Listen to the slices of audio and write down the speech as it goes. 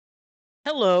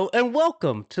Hello and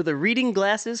welcome to the Reading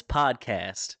Glasses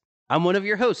podcast. I'm one of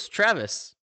your hosts,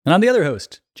 Travis. And I'm the other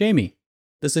host, Jamie.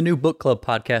 This is a new book club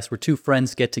podcast where two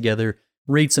friends get together,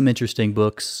 read some interesting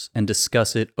books, and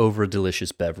discuss it over a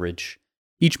delicious beverage.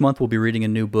 Each month we'll be reading a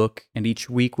new book, and each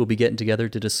week we'll be getting together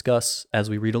to discuss as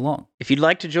we read along. If you'd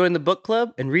like to join the book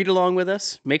club and read along with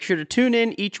us, make sure to tune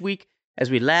in each week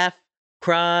as we laugh,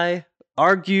 cry,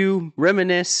 argue,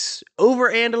 reminisce,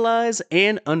 overanalyze,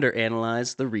 and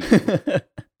underanalyze the reading.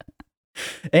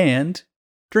 And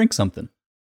drink something.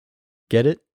 Get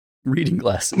it? Reading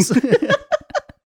glasses.